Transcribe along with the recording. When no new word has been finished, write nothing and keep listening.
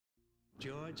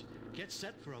George, get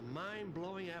set for a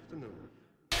mind-blowing afternoon.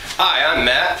 Hi, I'm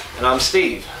Matt. And I'm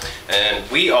Steve. And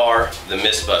we are the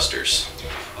MistBusters.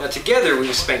 Now together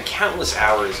we've spent countless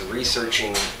hours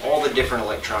researching all the different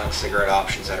electronic cigarette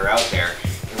options that are out there,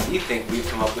 and we think we've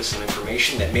come up with some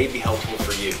information that may be helpful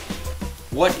for you.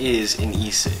 What is an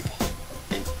e-cig?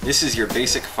 This is your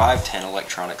basic 510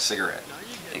 electronic cigarette.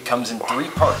 It comes in three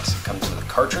parts. It comes with a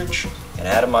cartridge, an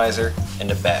atomizer,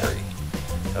 and a battery.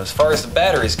 Now as far as the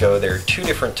batteries go, there are two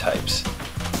different types.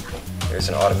 There's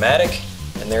an automatic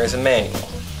and there is a manual.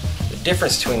 The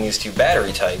difference between these two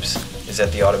battery types is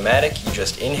that the automatic you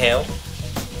just inhale,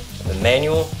 and the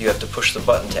manual you have to push the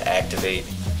button to activate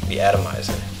the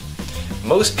atomizer.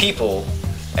 Most people,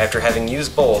 after having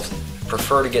used both,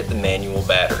 prefer to get the manual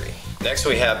battery. Next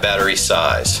we have battery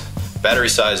size. Battery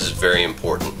size is very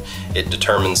important. It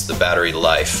determines the battery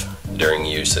life during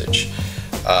usage.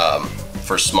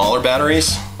 For smaller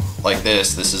batteries, like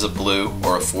this is a blue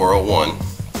or a 401,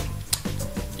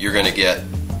 you're going to get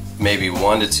maybe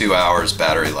 1 to 2 hours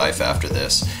battery life after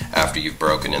this, after you've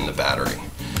broken in the battery.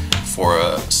 For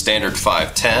a standard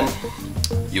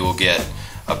 510, you will get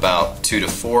about 2 to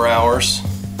 4 hours,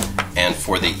 and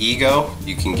for the Ego,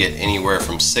 you can get anywhere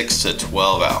from 6 to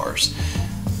 12 hours.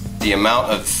 The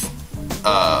amount of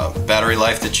battery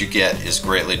life that you get is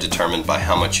greatly determined by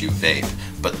how much you vape,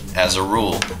 but as a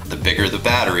rule, the bigger the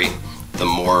battery, the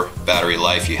more battery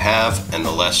life you have and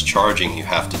the less charging you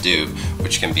have to do,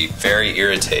 which can be very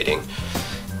irritating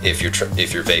if you're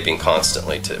vaping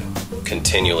constantly, to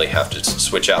continually have to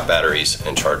switch out batteries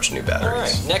and charge new batteries.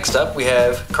 Alright, next up we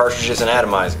have cartridges and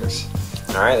atomizers.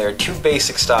 Alright, there are two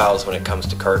basic styles when it comes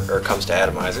to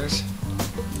atomizers.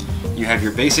 You have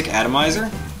your basic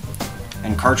atomizer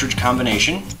and cartridge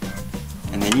combination,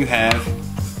 and then you have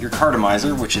your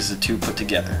cartomizer, which is the two put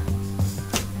together.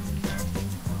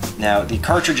 Now, the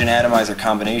cartridge and atomizer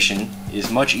combination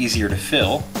is much easier to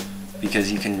fill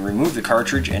because you can remove the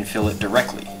cartridge and fill it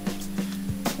directly.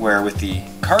 Where with the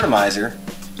cartomizer,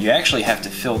 you actually have to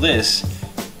fill this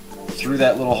through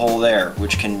that little hole there,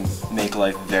 which can make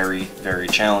life very, very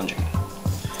challenging.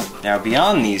 Now,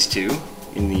 beyond these two,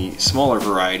 in the smaller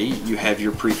variety, you have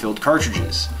your pre-filled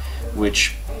cartridges,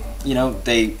 which, you know,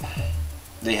 they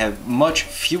have much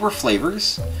fewer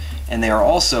flavors, and they are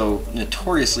also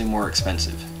notoriously more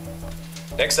expensive.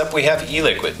 Next up we have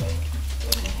e-liquid.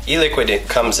 E-liquid, it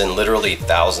comes in literally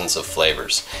thousands of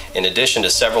flavors. In addition to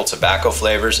several tobacco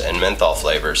flavors and menthol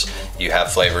flavors, you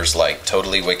have flavors like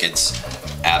Totally Wicked's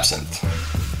Absinthe.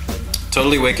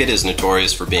 Totally Wicked is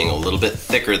notorious for being a little bit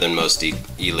thicker than most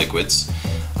e-liquids.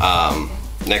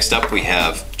 Next up we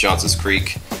have Johnson's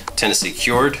Creek Tennessee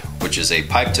Cured, which is a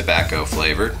pipe tobacco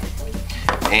flavored.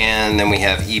 And then we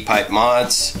have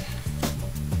epipemods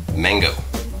Mango,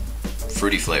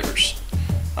 fruity flavors.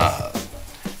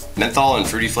 Menthol and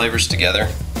fruity flavors together,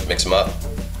 mix them up,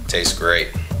 tastes great.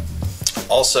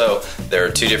 Also, there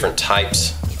are two different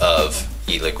types of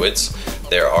e-liquids.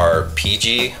 There are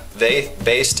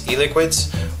PG-based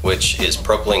e-liquids, which is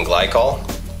propylene glycol,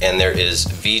 and there is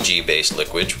VG-based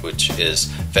liquid, which is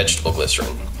vegetable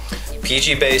glycerin.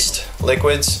 PG-based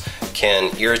liquids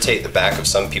can irritate the back of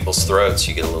some people's throats.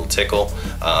 You get a little tickle.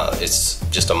 It's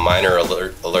just a minor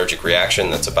allergic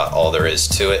reaction. That's about all there is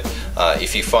to it.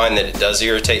 If you find that it does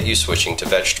irritate you, switching to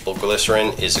vegetable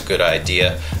glycerin is a good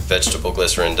idea. Vegetable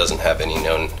glycerin doesn't have any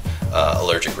known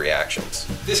allergic reactions.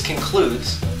 This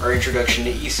concludes our introduction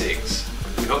to e-cigs.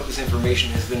 We hope this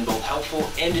information has been both helpful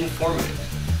and informative.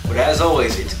 But as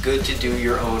always, it's good to do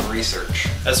your own research.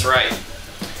 That's right.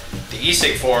 The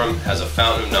e-cig forum has a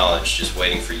fountain of knowledge just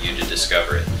waiting for you to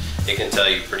discover it. It can tell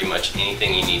you pretty much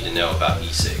anything you need to know about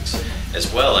e-cigs,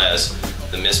 as well as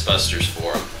the MistBusters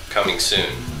forum coming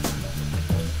soon.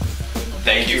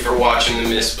 Thank you for watching the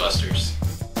MistBusters.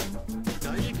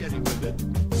 Now you're getting with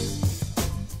it.